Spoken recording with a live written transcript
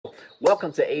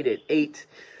Welcome to 8 at 8,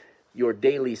 your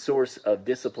daily source of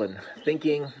discipline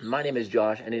thinking. My name is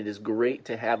Josh, and it is great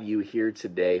to have you here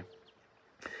today.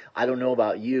 I don't know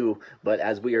about you, but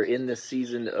as we are in this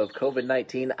season of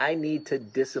COVID-19, I need to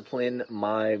discipline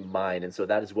my mind. And so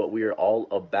that is what we are all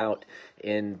about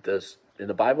in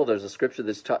the Bible. There's a scripture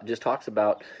that just talks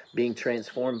about being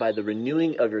transformed by the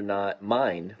renewing of your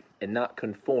mind and not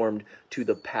conformed to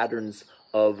the patterns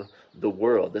of the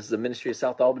world. This is a ministry of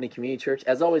South Albany Community Church.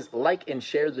 As always, like and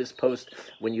share this post.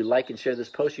 When you like and share this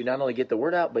post, you not only get the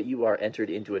word out, but you are entered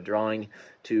into a drawing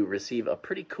to receive a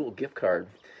pretty cool gift card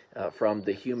from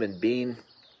The Human Bean.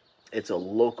 It's a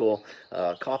local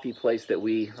coffee place that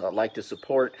we like to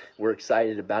support. We're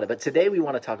excited about it. But today we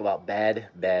want to talk about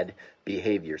bad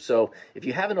behavior. So if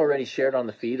you haven't already shared on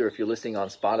the feed, or if you're listening on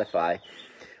Spotify,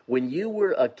 when you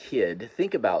were a kid,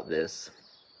 think about this.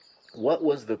 What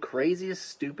was the craziest,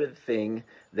 stupid thing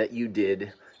that you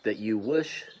did that you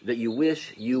wish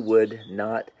you would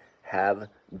not have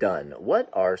done? What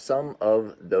are some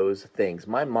of those things?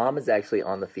 My mom is actually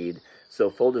on the feed, so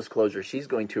full disclosure, she's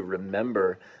going to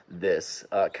remember this.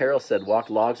 Carol said, walked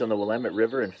logs on the Willamette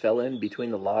River and fell in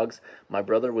between the logs. My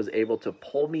brother was able to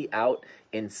pull me out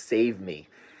and save me.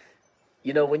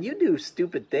 You know, when you do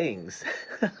stupid things,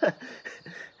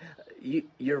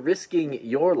 you're risking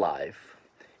your life.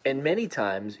 And many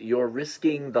times you're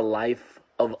risking the life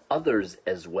of others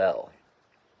as well.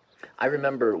 I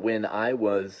remember when I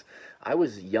was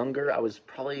younger, I was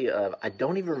probably, I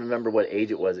don't even remember what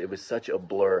age it was. It was such a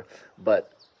blur.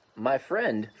 But my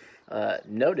friend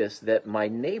noticed that my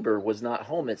neighbor was not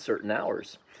home at certain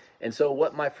hours. And so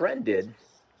what my friend did,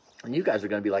 and you guys are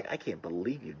going to be like, I can't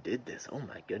believe you did this. Oh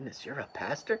my goodness, you're a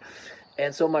pastor?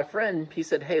 And so my friend, he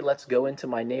said, hey, let's go into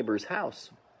my neighbor's house.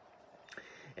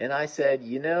 And I said,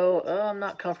 I'm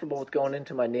not comfortable with going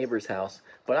into my neighbor's house,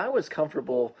 but I was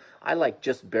comfortable. I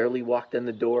just barely walked in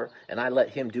the door, and I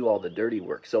let him do all the dirty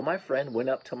work. So my friend went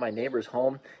up to my neighbor's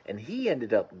home, and he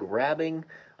ended up grabbing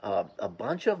a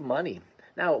bunch of money.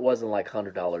 Now, it wasn't like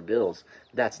 $100 bills.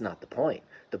 That's not the point.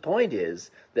 The point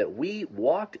is that we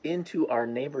walked into our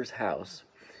neighbor's house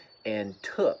and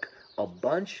took a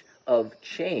bunch of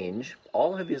change,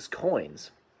 all of his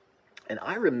coins. And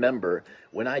I remember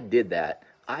when I did that,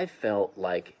 I felt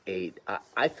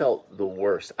I felt the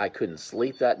worst. I couldn't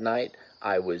sleep that night.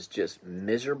 I was just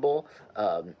miserable.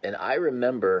 And I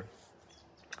remember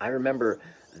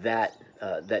that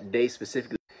day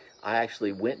specifically. I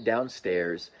actually went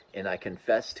downstairs and I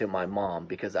confessed to my mom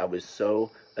because I was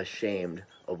so ashamed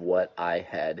of what I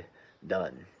had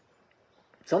done.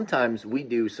 Sometimes we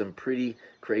do some pretty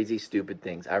crazy, stupid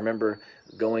things. I remember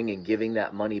going and giving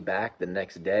that money back the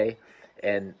next day.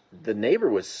 And the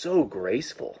neighbor was so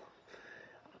graceful.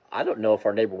 I don't know if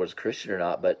our neighbor was Christian or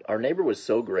not, but our neighbor was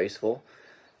so graceful.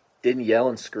 Didn't yell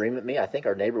and scream at me. I think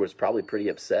our neighbor was probably pretty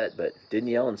upset, but didn't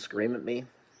yell and scream at me.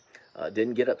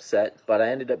 Didn't get upset, but I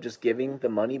ended up just giving the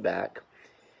money back.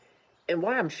 And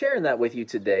why I'm sharing that with you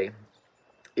today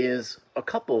is a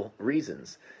couple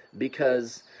reasons.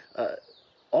 Because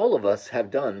all of us have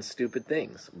done stupid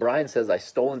things. Brian says, I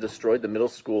stole and destroyed the middle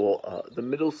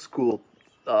school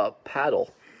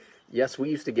paddle. Yes, we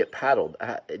used to get paddled.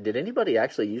 Did anybody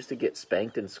actually used to get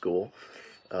spanked in school?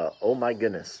 Oh my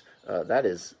goodness. That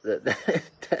is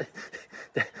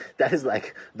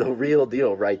like the real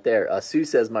deal right there. Sue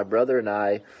says, my brother and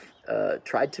I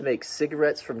tried to make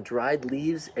cigarettes from dried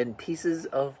leaves and pieces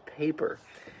of paper.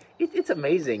 It's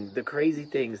amazing the crazy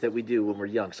things that we do when we're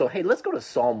young. So hey, let's go to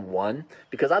Psalm 1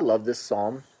 because I love this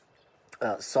psalm.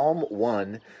 Psalm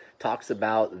 1 talks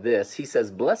about this. He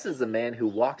says, blessed is the man who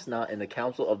walks not in the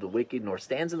counsel of the wicked, nor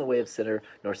stands in the way of sinner,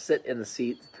 nor sit in the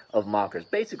seat of mockers.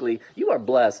 Basically, you are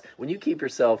blessed when you keep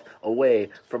yourself away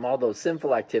from all those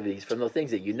sinful activities, from those things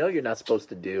that you know you're not supposed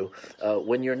to do,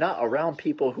 when you're not around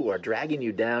people who are dragging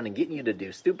you down and getting you to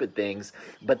do stupid things.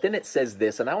 But then it says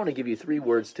this, and I want to give you 3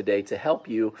 words today to help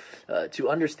you to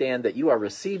understand that you are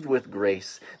received with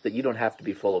grace, that you don't have to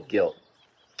be full of guilt.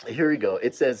 Here we go.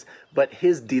 It says, but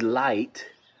his delight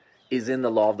is in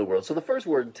the law of the world. So the first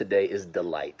word today is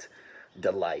delight.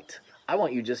 Delight. I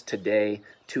want you just today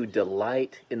to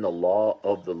delight in the law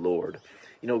of the Lord.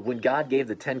 You know, when God gave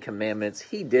the 10 commandments,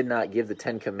 he did not give the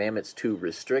 10 commandments to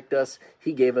restrict us.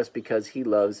 He gave us because he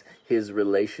loves his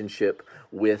relationship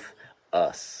with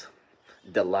us.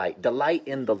 Delight. Delight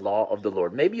in the law of the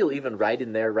Lord. Maybe you'll even write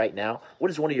in there right now, what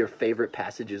is one of your favorite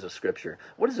passages of Scripture?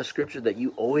 What is a Scripture that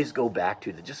you always go back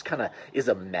to that just kind of is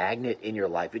a magnet in your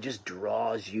life? It just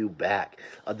draws you back.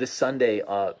 This Sunday,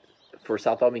 for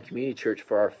South Albany Community Church,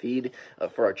 for our feed,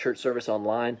 for our church service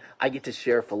online, I get to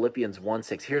share Philippians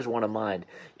 1:6. Here's one of mine.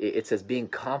 It says, being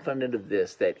confident of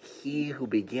this, that he who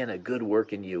began a good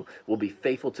work in you will be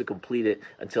faithful to complete it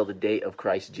until the day of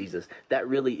Christ Jesus. That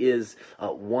really is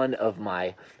one of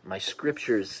my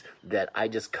scriptures that I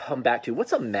just come back to.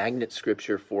 What's a magnet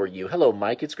scripture for you? Hello,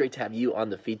 Mike. It's great to have you on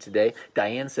the feed today.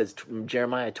 Diane says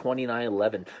Jeremiah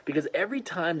 29:11, because every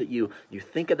time that you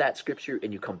think of that scripture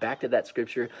and you come back to that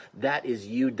scripture, that is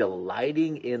you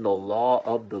delighting in the law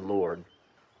of the Lord.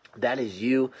 That is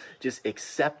you just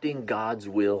accepting God's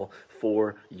will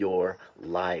for your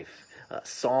life.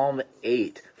 Psalm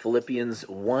 8, Philippians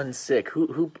 1:6.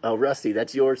 Rusty,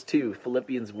 that's yours too.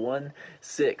 Philippians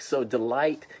 1:6. So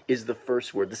delight is the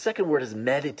first word. The second word is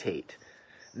meditate.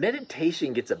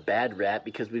 Meditation gets a bad rap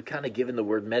because we've kind of given the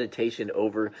word meditation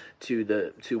over to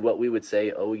what we would say,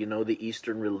 the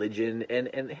Eastern religion.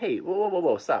 And hey,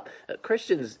 whoa, stop.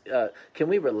 Christians, can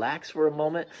we relax for a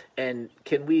moment? And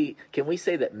can we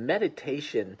say that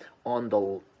meditation on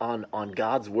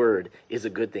God's word is a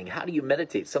good thing? How do you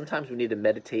meditate? Sometimes we need to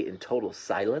meditate in total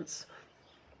silence.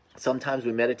 Sometimes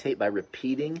we meditate by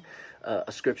repeating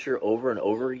a scripture over and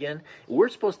over again. We're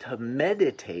supposed to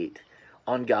meditate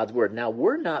on God's word. Now,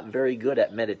 we're not very good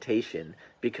at meditation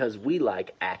because we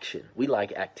like action. We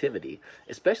like activity,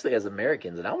 especially as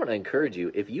Americans. And I want to encourage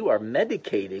you, if you are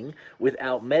medicating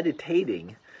without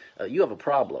meditating, you have a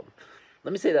problem.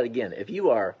 Let me say that again. If you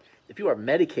are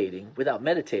medicating without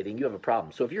meditating, you have a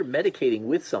problem. So if you're medicating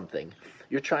with something,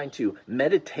 you're trying to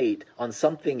meditate on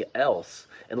something else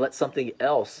and let something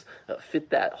else fit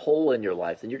that hole in your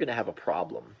life, then you're going to have a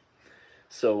problem.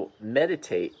 So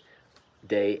meditate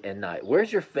day and night.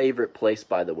 Where's your favorite place,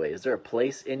 by the way? Is there a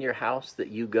place in your house that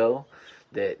you go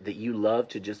that you love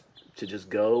to just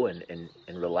go and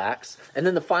relax? And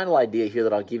then the final idea here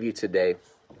that I'll give you today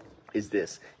is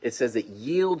this. It says it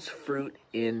yields fruit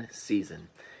in season.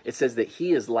 It says that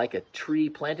he is like a tree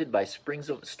planted by streams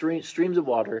of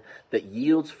water that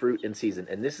yields fruit in season.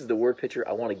 And this is the word picture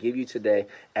I want to give you today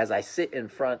as I sit in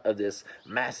front of this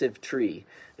massive tree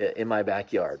in my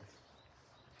backyard.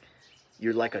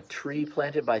 You're like a tree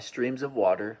planted by streams of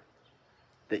water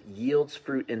that yields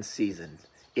fruit in season.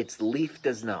 Its leaf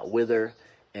does not wither,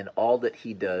 and all that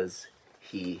he does,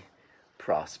 he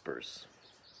prospers.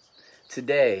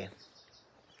 Today,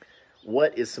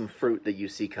 what is some fruit that you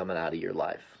see coming out of your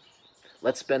life?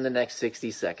 Let's spend the next 60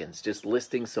 seconds just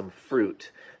listing some fruit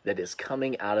that is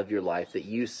coming out of your life that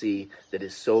you see that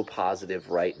is so positive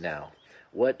right now.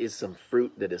 What is some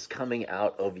fruit that is coming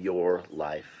out of your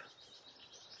life?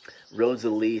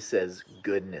 Rosalie says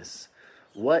goodness.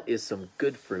 What is some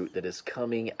good fruit that is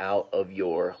coming out of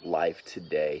your life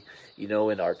today?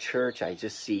 In our church, I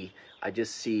just see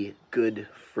good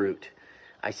fruit.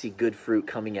 I see good fruit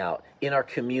coming out. In our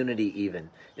community even.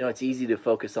 It's easy to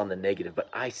focus on the negative, but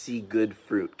I see good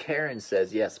fruit. Karen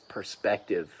says, yes,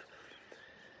 perspective.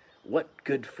 What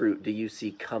good fruit do you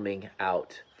see coming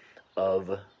out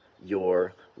of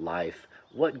your life?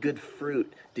 What good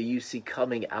fruit do you see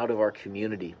coming out of our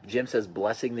community? Jim says,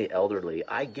 blessing the elderly.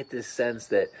 I get this sense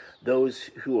that those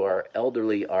who are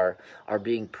elderly are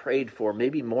being prayed for,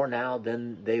 maybe more now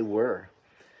than they were.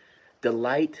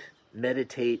 Delight,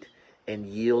 meditate, and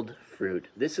yield fruit.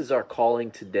 This is our calling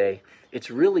today.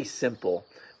 It's really simple,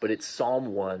 but it's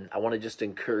Psalm 1. I want to just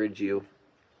encourage you.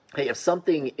 Hey, if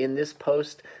something in this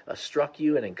post struck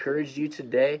you and encouraged you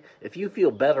today, if you feel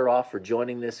better off for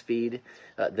joining this feed,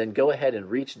 then go ahead and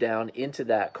reach down into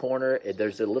that corner.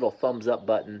 There's a little thumbs up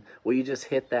button. Will you just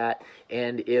hit that?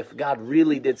 And if God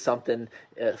really did something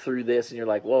through this and you're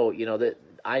like, whoa, that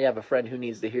I have a friend who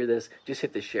needs to hear this, just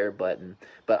hit the share button.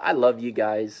 But I love you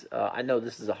guys. I know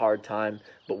this is a hard time,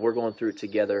 but we're going through it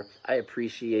together. I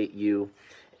appreciate you.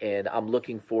 And I'm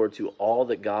looking forward to all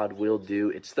that God will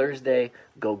do. It's Thursday.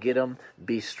 Go get them.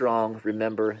 Be strong.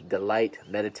 Remember, delight,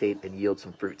 meditate, and yield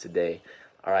some fruit today.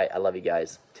 All right. I love you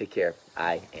guys. Take care.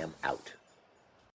 I am out.